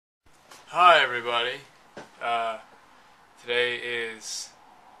Hi everybody. Today is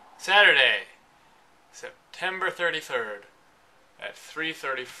Saturday, September 33rd at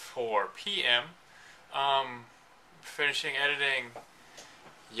 3:34 p.m. Finishing editing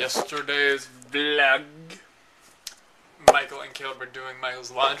yesterday's vlog. Michael and Caleb are doing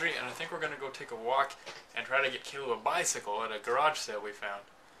Michael's laundry, and I think we're gonna go take a walk and try to get Caleb a bicycle at a garage sale we found.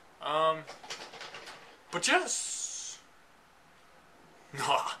 But yes.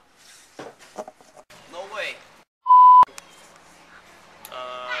 No way.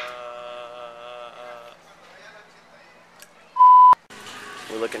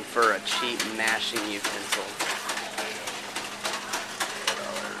 We're looking for a cheap mashing utensil.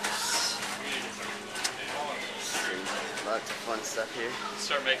 Lots of fun stuff here.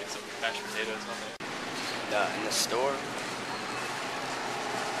 Start making some mashed potatoes on there. In the store.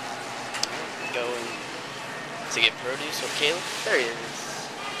 Going to get produce with Caleb. There he is.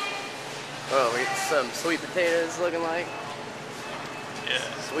 Oh, we got some sweet potatoes looking like. Yeah.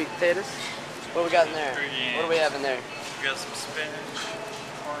 Sweet potatoes. What we got in there? What do we have in there? We got some spinach,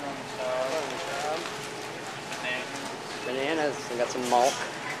 corn on the cob, bananas. Bananas. We got some malt.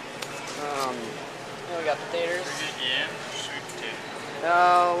 We got potatoes. Yams, sweet potatoes.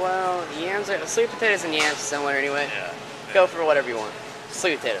 Oh, well, yams are, sweet potatoes and yams are similar anyway. Yeah. Go for whatever you want.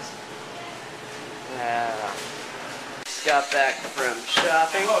 Sweet potatoes. Just got back from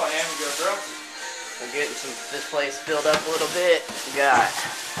shopping. Oh, and we got groceries. We're getting this place filled up a little bit. We got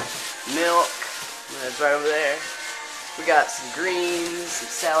milk. That's right over there. We got some greens, some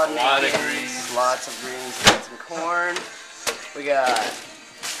salad greens. Lots of greens. We got some corn. We got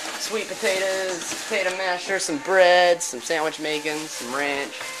sweet potatoes, potato masher, some bread, some sandwich making, some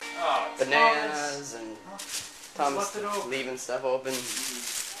ranch, bananas, and Tom's leaving stuff open.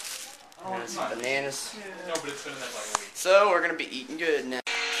 Some bananas. So we're gonna be eating good now.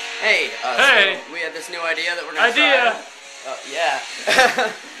 Hey, so we had this new idea that we're gonna try. Yeah.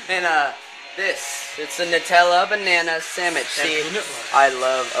 And it's a Nutella banana sandwich. See, I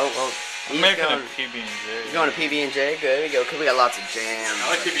love. I'm making a PB&J. You're going to PB&J? Good. We go. Cause we got lots of jam. I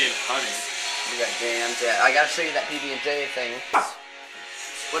like PB and honey. We got jams. Yeah, I gotta show you that PB&J thing.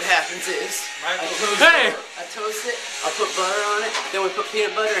 What happens is, I toast it, I put butter on it, then we put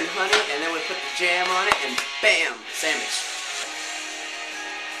peanut butter and honey, and then we put the jam on it, and bam, sandwich.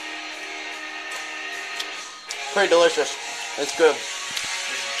 Pretty delicious. It's good.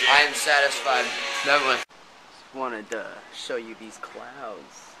 I am satisfied. Definitely. Just wanted to show you these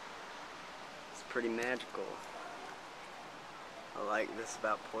clouds. It's pretty magical. I like this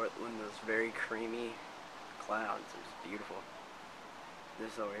about Portland, those very creamy clouds. It's beautiful.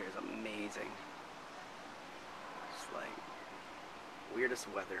 This over here is amazing. It's like weirdest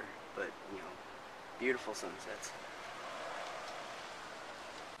weather, but you know, beautiful sunsets.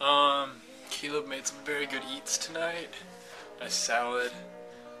 Caleb made some very good eats tonight. Nice salad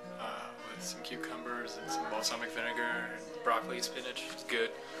with some cucumbers and some balsamic vinegar and broccoli and spinach. It's good.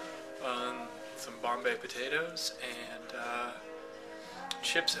 Some Bombay potatoes and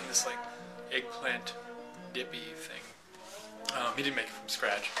chips and this like eggplant dippy thing. He didn't make it from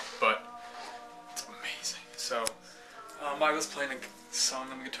scratch, but it's amazing. So, Michael's playing a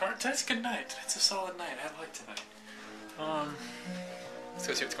song on the guitar. Tonight's a good night. Tonight's a solid night. I like tonight. Let's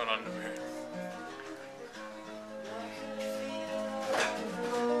go see what's going on over here.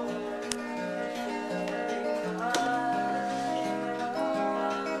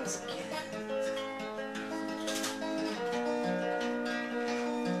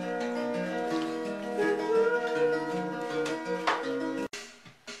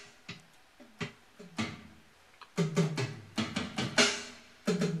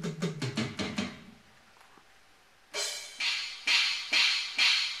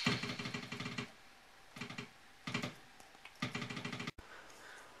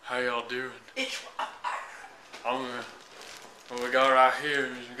 How y'all doing? What we got right here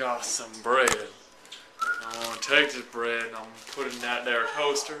is we got some bread. I'm gonna take this bread and I'm gonna put it in that there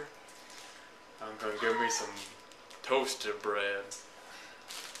toaster. I'm gonna give me some toasted bread.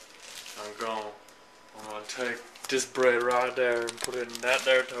 I'm gonna take this bread right there and put it in that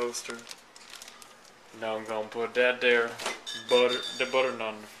there toaster. Now I'm gonna put that there the butter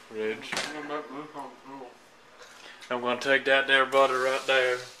on the fridge. I'm gonna take that there butter right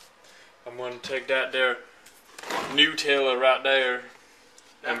there. I'm gonna take that there Nutella right there.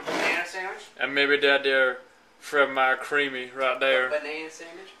 That banana sandwich? And maybe that there Fred Meyer creamy right there. Banana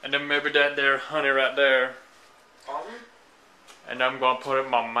sandwich? And then maybe that there honey right there. Almond? And I'm gonna put it in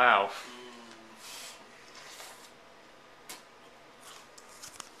my mouth.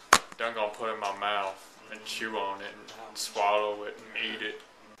 Then I'm gonna put it in my mouth and chew on it and swallow it and eat it.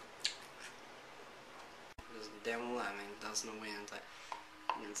 house in the wind.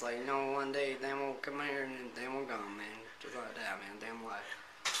 It's like, you know, one day Dan will come here and then Dan will gone, man. Just like that, man. Damn life.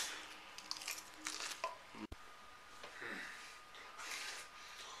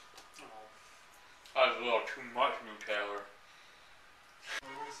 That was a little too much Nutella.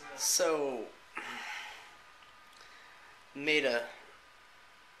 So, I made a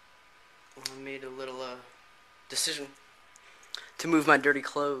little decision to move my dirty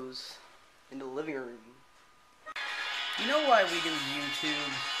clothes into the living room. You know why we do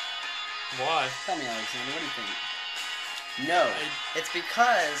YouTube? Why? Tell me, Alexander, what do you think? No, it's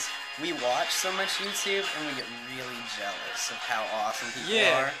because we watch so much YouTube and we get really jealous of how awesome people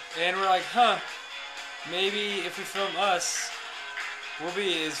are. And we're like, huh, maybe if we film us, we'll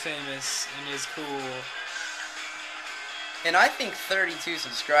be as famous and as cool. And I think 32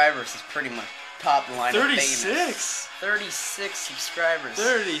 subscribers is pretty much top line of famous. 36? 36 subscribers.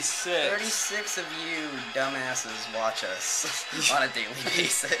 36. 36 of you dumbasses watch us on a daily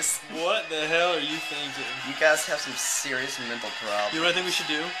basis. What the hell are you thinking? You guys have some serious mental problems. You know what I think we should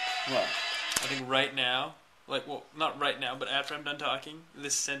do? What? I think right now, like, well, not right now, but after I'm done talking,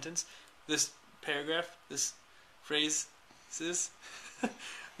 this sentence, this paragraph, this phrase,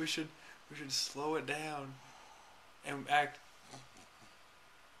 we should slow it down and act.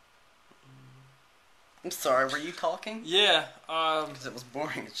 I'm sorry, were you talking? Yeah, Because it was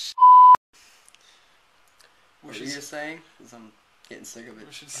boring as shit. What were you saying? Because I'm getting sick of it.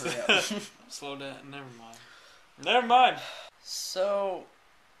 We should slow down. Never mind. So,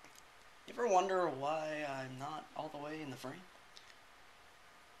 you ever wonder why I'm not all the way in the frame?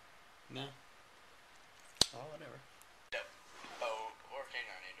 No. Oh, whatever. Working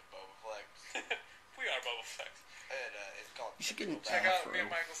on it, Boba Flex. We are Boba Flex. It's called. You should get an Check out afro. me and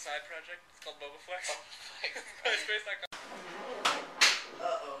Michael's side project. It's called Boba Flex.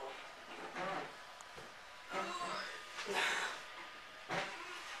 Uh-oh.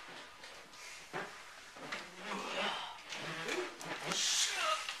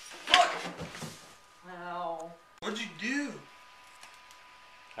 Ow. What'd you do?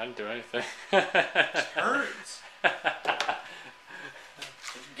 I didn't do anything. It hurts. Did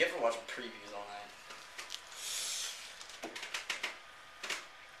you get for watching previews all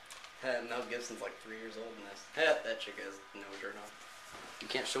night? Mel Gibson's like 3 years old in this. That chick has no shirt on. You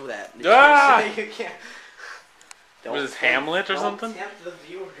can't show that. Ah! You can't. Was this Hamlet or something? Don't tempt the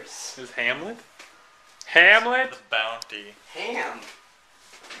viewers. Is Hamlet? Hamlet? The bounty. Ham.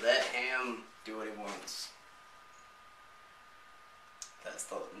 Let Ham do what he wants. That's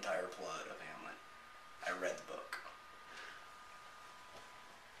the entire plot of Hamlet. I read the book.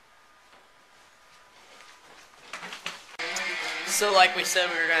 So like we said,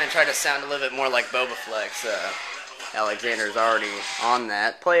 we were going to try to sound a little bit more like Boba Flex. Alexander's already on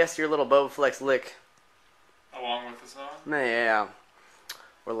that. Play us your little Boba Flex lick. Along with the song? Yeah.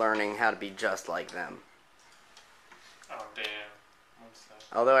 We're learning how to be just like them. Oh, damn. What's that?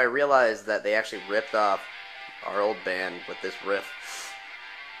 Although I realized that they actually ripped off our old band with this riff.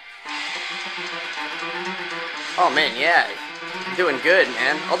 Oh man, yeah. You're doing good,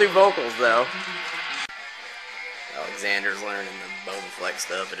 man. I'll do vocals though. Alexander's learning the Boba Flex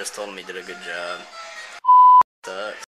stuff. I just told him he did a good job. Sucks.